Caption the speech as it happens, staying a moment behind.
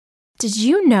Did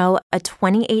you know a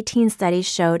 2018 study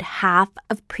showed half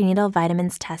of prenatal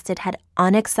vitamins tested had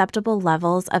unacceptable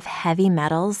levels of heavy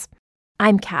metals?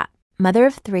 I'm Kat, mother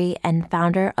of 3 and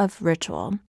founder of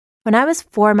Ritual. When I was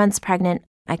 4 months pregnant,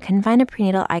 I couldn't find a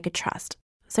prenatal I could trust,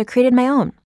 so I created my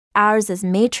own. Ours is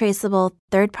made traceable,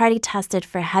 third-party tested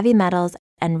for heavy metals,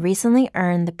 and recently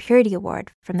earned the Purity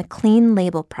Award from the Clean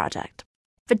Label Project.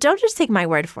 But don't just take my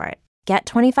word for it. Get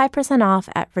 25% off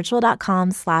at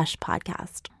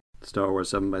ritual.com/podcast. Star Wars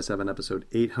 7x7 episode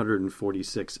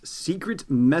 846, Secret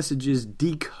Messages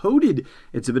Decoded.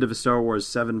 It's a bit of a Star Wars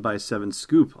 7x7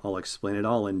 scoop. I'll explain it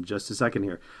all in just a second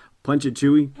here. Punch it,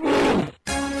 Chewie.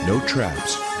 No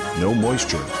traps, no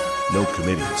moisture, no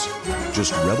committees.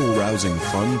 Just rebel-rousing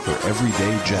fun for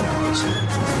everyday Jedis.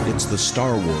 It's the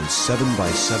Star Wars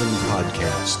 7x7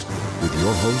 podcast with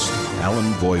your host,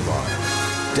 Alan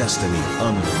Voivod. Destiny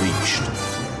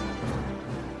Unleashed.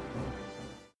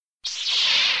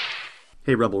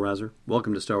 Hey, Rebel Rouser.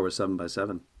 Welcome to Star Wars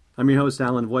 7x7. I'm your host,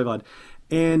 Alan Voivod,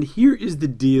 and here is the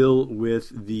deal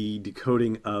with the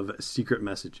decoding of secret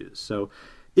messages. So,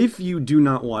 if you do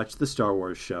not watch the Star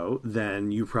Wars show,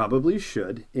 then you probably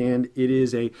should, and it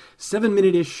is a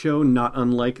 7-minute-ish show, not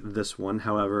unlike this one.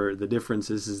 However, the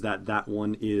difference is that that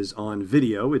one is on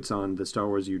video. It's on the Star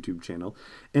Wars YouTube channel,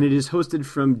 and it is hosted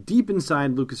from deep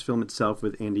inside Lucasfilm itself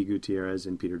with Andy Gutierrez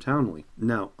and Peter Townley.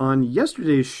 Now, on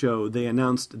yesterday's show, they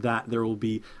announced that there will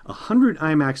be 100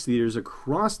 IMAX theaters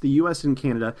across the US and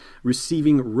Canada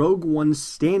receiving Rogue One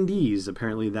standees.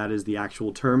 Apparently, that is the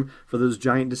actual term for those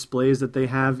giant displays that they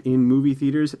have in movie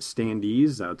theaters,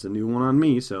 standees. That's a new one on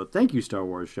me, so thank you, Star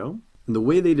Wars show. And the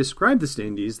way they describe the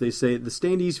standees, they say the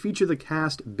standees feature the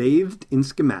cast bathed in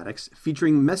schematics,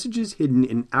 featuring messages hidden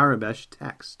in Arabesh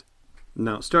text.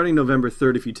 Now, starting November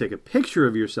 3rd, if you take a picture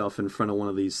of yourself in front of one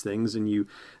of these things and you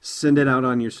send it out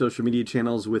on your social media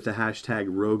channels with the hashtag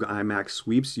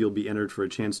RogueIMAXSweeps, you'll be entered for a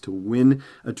chance to win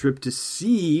a trip to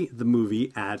see the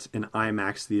movie at an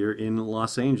IMAX theater in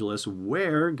Los Angeles,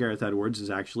 where Gareth Edwards is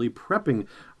actually prepping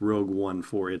Rogue One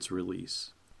for its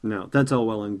release. Now, that's all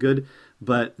well and good,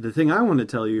 but the thing I want to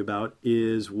tell you about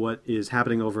is what is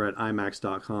happening over at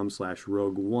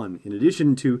IMAX.com/Rogue One. In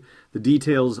addition to the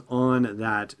details on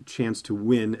that chance to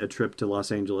win a trip to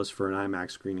Los Angeles for an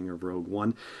IMAX screening of Rogue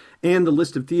One, and the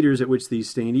list of theaters at which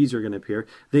these standees are going to appear,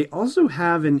 they also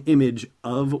have an image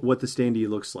of what the standee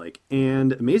looks like.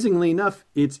 And amazingly enough,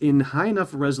 it's in high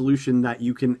enough resolution that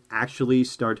you can actually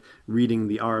start reading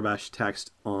the Arabesh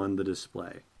text on the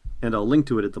display. And I'll link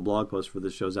to it at the blog post for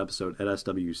this show's episode at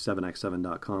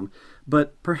sw7x7.com.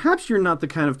 But perhaps you're not the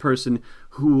kind of person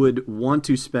who would want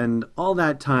to spend all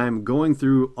that time going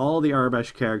through all the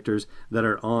Arabesh characters that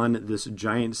are on this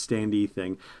giant standee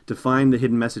thing to find the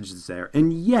hidden messages there.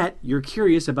 And yet, you're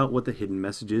curious about what the hidden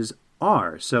messages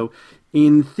are. So,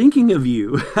 in thinking of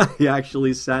you, I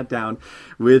actually sat down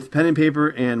with pen and paper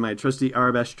and my trusty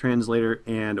Arabesh translator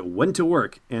and went to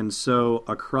work. And so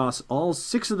across all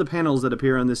 6 of the panels that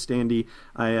appear on this standee,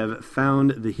 I have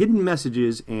found the hidden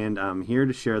messages and I'm here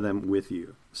to share them with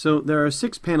you. So there are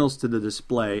 6 panels to the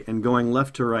display, and going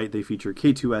left to right, they feature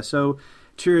K2SO,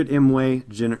 Chirrut Îmwe,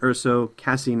 Jyn Erso,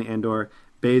 Cassian Andor,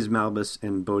 Baze Malbus,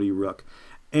 and Bodhi Rook.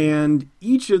 And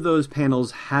each of those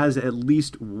panels has at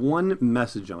least one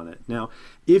message on it. Now,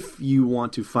 if you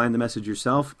want to find the message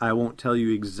yourself, I won't tell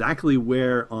you exactly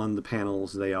where on the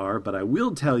panels they are, but I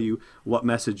will tell you what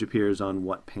message appears on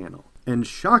what panel. And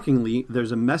shockingly,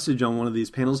 there's a message on one of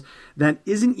these panels that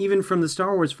isn't even from the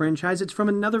Star Wars franchise, it's from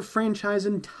another franchise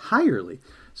entirely.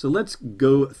 So let's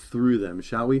go through them,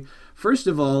 shall we? First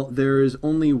of all, there is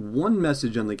only one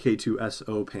message on the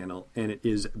K2SO panel, and it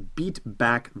is Beat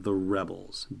Back the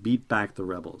Rebels. Beat Back the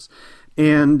Rebels.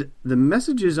 And the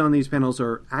messages on these panels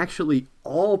are actually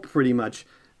all pretty much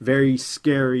very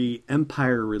scary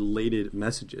Empire-related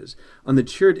messages. On the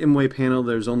Chirrut Îmwe panel,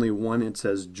 there's only one. It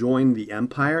says, "Join the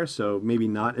Empire," so maybe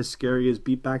not as scary as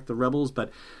Beat Back the Rebels,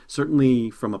 but certainly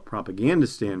from a propaganda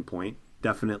standpoint,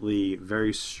 definitely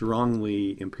very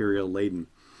strongly Imperial-laden.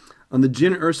 On the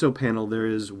Jyn Erso panel, there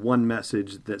is one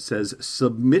message that says,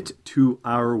 "Submit to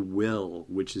our will,"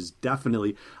 which is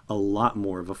definitely a lot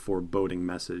more of a foreboding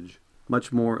message.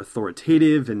 Much more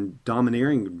authoritative and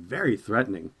domineering, very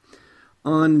threatening.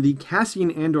 On the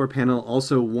Cassian Andor panel,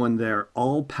 also one there,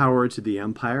 "All power to the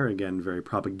Empire," again, very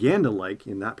propaganda-like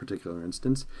in that particular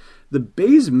instance. The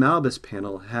Baze Malbus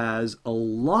panel has a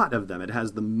lot of them. It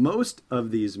has the most of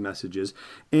these messages,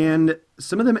 and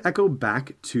some of them echo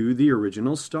back to the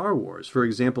original Star Wars. For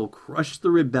example, "Crush the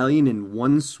rebellion in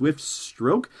one swift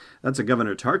stroke." That's a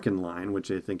Governor Tarkin line, which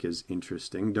I think is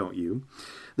interesting, don't you?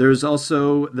 There's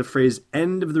also the phrase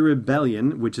 "End of the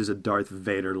Rebellion," which is a Darth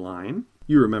Vader line.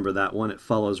 You remember that one. It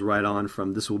follows right on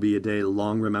from "This will be a day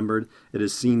long remembered. It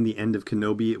has seen the end of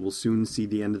Kenobi. It will soon see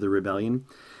the end of the rebellion."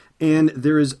 And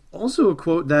there is also a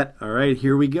quote that, all right,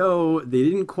 here we go. They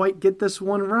didn't quite get this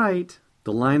one right.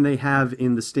 The line they have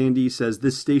in the standee says,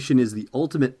 "This station is the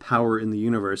ultimate power in the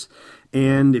universe."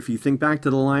 And if you think back to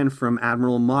the line from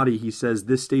Admiral Motti, he says,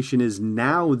 "This station is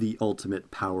now the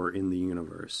ultimate power in the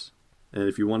universe." And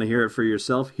if you want to hear it for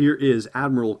yourself, here is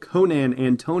Admiral Conan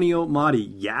Antonio Motti.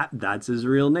 Yeah, that's his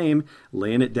real name,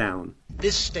 laying it down.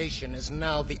 "This station is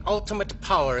now the ultimate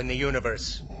power in the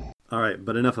universe." All right,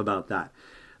 but enough about that.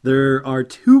 There are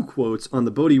two quotes on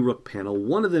the Bodhi Rook panel.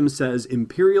 One of them says,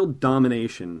 "Imperial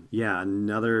domination." Yeah,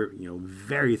 another,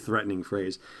 very threatening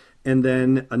phrase. And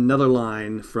then another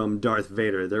line from Darth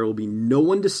Vader, "There will be no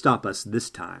one to stop us this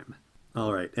time."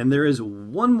 All right, and there is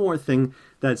one more thing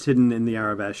that's hidden in the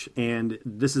Aurebesh, and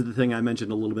this is the thing I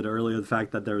mentioned a little bit earlier, the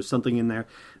fact that there is something in there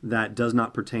that does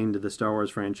not pertain to the Star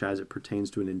Wars franchise. It pertains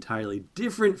to an entirely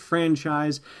different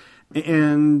franchise,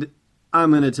 and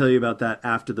I'm going to tell you about that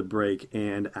after the break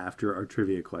and after our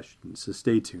trivia questions, so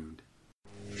stay tuned.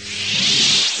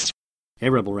 Hey,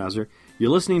 Rebel Rouser,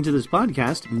 you're listening to this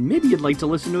podcast. Maybe you'd like to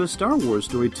listen to a Star Wars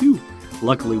story too.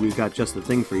 Luckily, we've got just the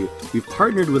thing for you. We've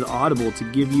partnered with Audible to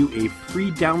give you a free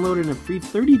download and a free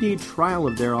 30-day trial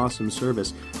of their awesome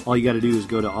service. All you got to do is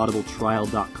go to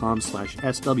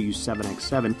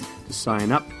audibletrial.com/SW7X7 to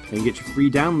sign up and get your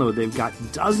free download. They've got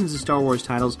dozens of Star Wars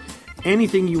titles.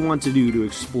 Anything you want to do to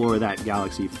explore that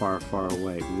galaxy far, far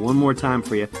away. One more time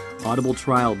for you,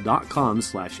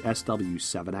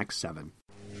 audibletrial.com/SW7X7.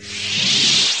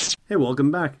 Hey,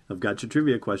 welcome back. I've got your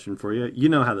trivia question for you. You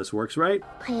know how this works, right?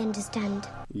 I understand.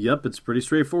 Yep, it's pretty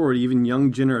straightforward. Even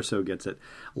young Jyn Erso gets it.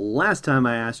 Last time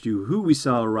I asked you who we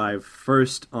saw arrive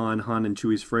first on Han and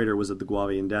Chewie's freighter. Was it the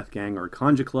Guavian Death Gang or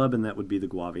Conja Club? And that would be the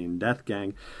Guavian Death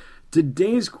Gang.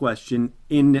 Today's question,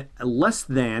 in less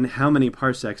than how many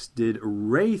parsecs did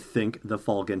Rey think the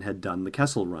Falcon had done the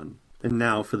Kessel Run? And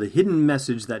now for the hidden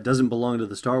message that doesn't belong to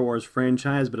the Star Wars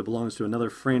franchise, but it belongs to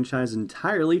another franchise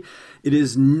entirely. It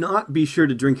is not "Be sure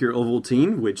to drink your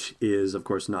Ovaltine," which is, of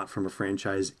course, not from a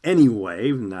franchise anyway.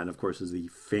 And that, of course, is the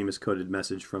famous coded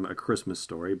message from A Christmas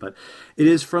Story. But it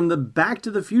is from the Back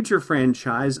to the Future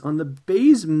franchise. On the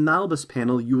Baze Malbus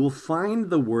panel, you will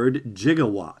find the word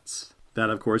gigawatts. That,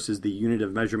 of course, is the unit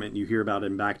of measurement you hear about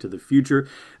in Back to the Future.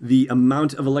 The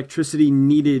amount of electricity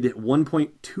needed,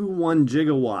 1.21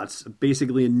 gigawatts,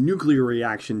 basically a nuclear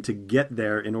reaction to get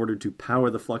there in order to power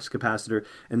the flux capacitor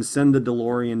and send the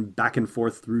DeLorean back and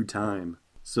forth through time.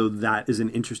 So that is an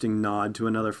interesting nod to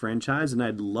another franchise, and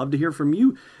I'd love to hear from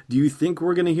you. Do you think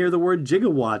we're going to hear the word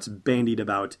gigawatts bandied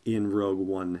about in Rogue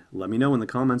One? Let me know in the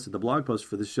comments of the blog post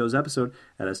for this show's episode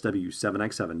at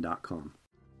SW7X7.com.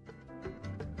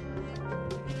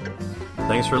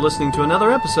 Thanks for listening to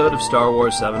another episode of Star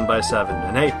Wars 7x7.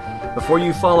 And hey, before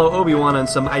you follow Obi-Wan on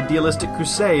some idealistic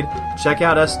crusade, check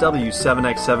out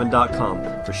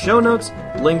SW7X7.com for show notes,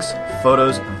 links,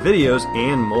 photos, videos,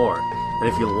 and more. And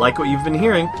if you like what you've been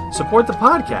hearing, support the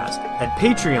podcast at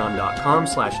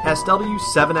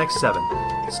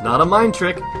patreon.com/SW7X7. It's not a mind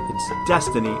trick, it's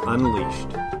Destiny Unleashed.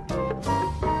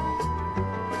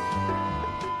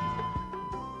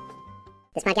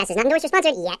 This podcast is not endorsed or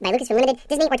sponsored yet by Lucasfilm Limited,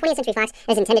 Disney, or 20th Century Fox.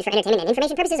 It is intended for entertainment and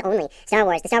information purposes only. Star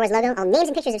Wars, the Star Wars logo, all names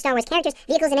and pictures of Star Wars characters,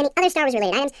 vehicles, and any other Star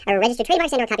Wars-related items are registered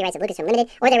trademarks and/or copyrights of Lucasfilm Limited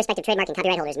or their respective trademark and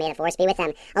copyright holders. May the force be with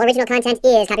them. All original content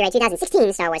is copyright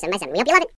 2016 Star Wars 7x7. We hope you love it.